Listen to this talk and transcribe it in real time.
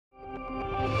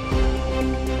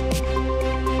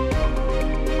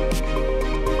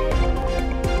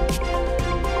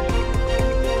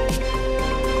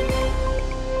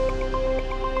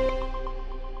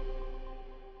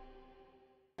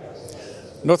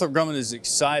Northrop Grumman is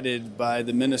excited by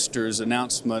the minister's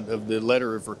announcement of the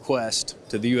letter of request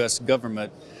to the U.S.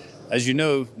 government. As you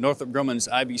know, Northrop Grumman's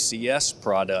IBCS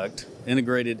product,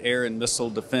 Integrated Air and Missile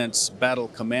Defense Battle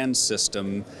Command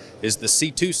System, is the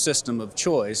C2 system of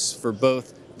choice for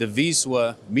both the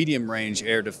Wisła medium-range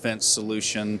air defense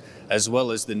solution as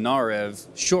well as the Narwi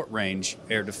short-range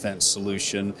air defense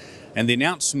solution. And the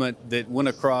announcement that went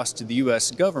across to the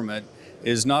U.S. government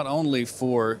is not only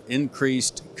for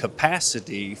increased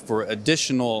capacity for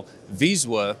additional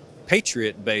Wisła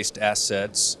Patriot-based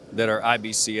assets that are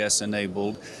IBCS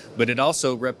enabled, but it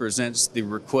also represents the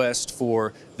request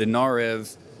for the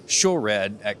Narwi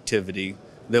SHORAD activity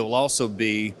that will also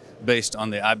be based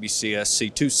on the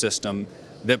IBCS C2 system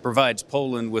that provides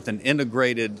Poland with an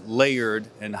integrated, layered,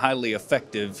 and highly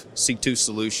effective C2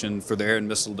 solution for the air and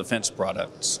missile defense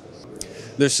products.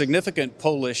 There's significant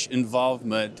Polish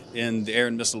involvement in the air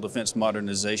and missile defense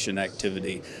modernization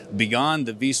activity beyond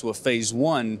the Wisła Phase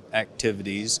 1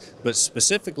 activities, but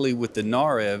specifically with the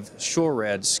Narwi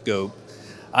SHORAD scope.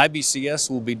 IBCS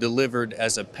will be delivered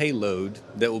as a payload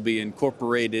that will be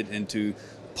incorporated into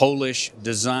Polish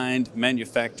designed,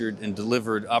 manufactured, and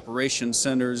delivered operation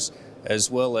centers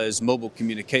as well as mobile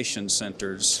communication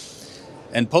centers.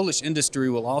 And Polish industry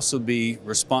will also be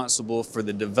responsible for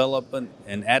the development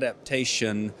and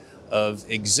adaptation of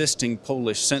existing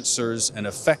Polish sensors and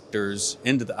effectors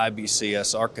into the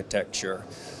IBCS architecture.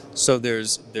 So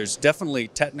there's definitely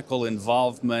technical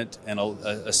involvement and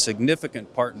a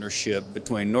significant partnership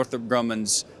between Northrop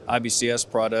Grumman's IBCS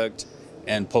product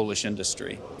and Polish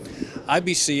industry.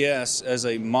 IBCS, as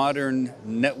a modern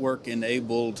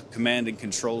network-enabled command and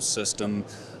control system,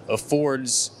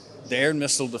 affords the air and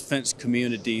missile defense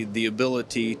community the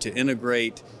ability to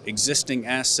integrate existing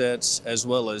assets as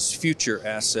well as future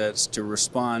assets to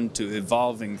respond to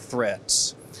evolving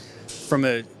threats. From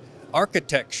an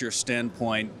architecture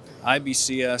standpoint,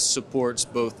 IBCS supports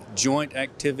both joint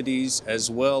activities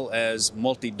as well as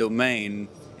multi-domain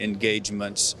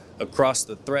engagements across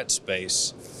the threat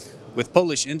space. With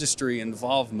Polish industry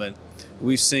involvement,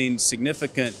 we've seen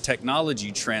significant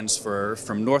technology transfer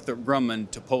from Northrop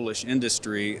Grumman to Polish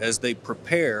industry as they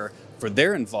prepare for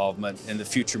their involvement in the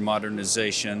future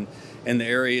modernization in the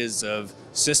areas of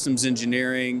systems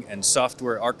engineering and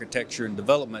software architecture and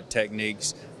development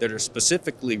techniques that are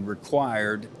specifically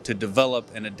required to develop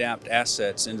and adapt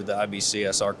assets into the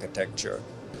IBCS architecture.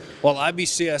 While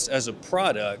IBCS as a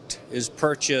product is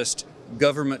purchased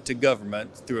government to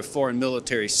government through a foreign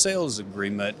military sales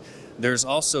agreement, there's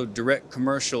also direct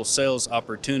commercial sales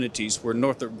opportunities where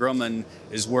Northrop Grumman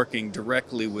is working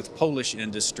directly with Polish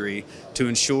industry to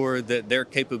ensure that their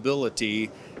capability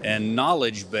and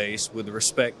knowledge base with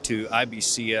respect to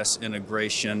IBCS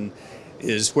integration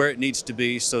is where it needs to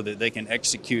be so that they can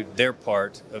execute their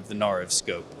part of the Narwi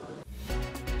scope.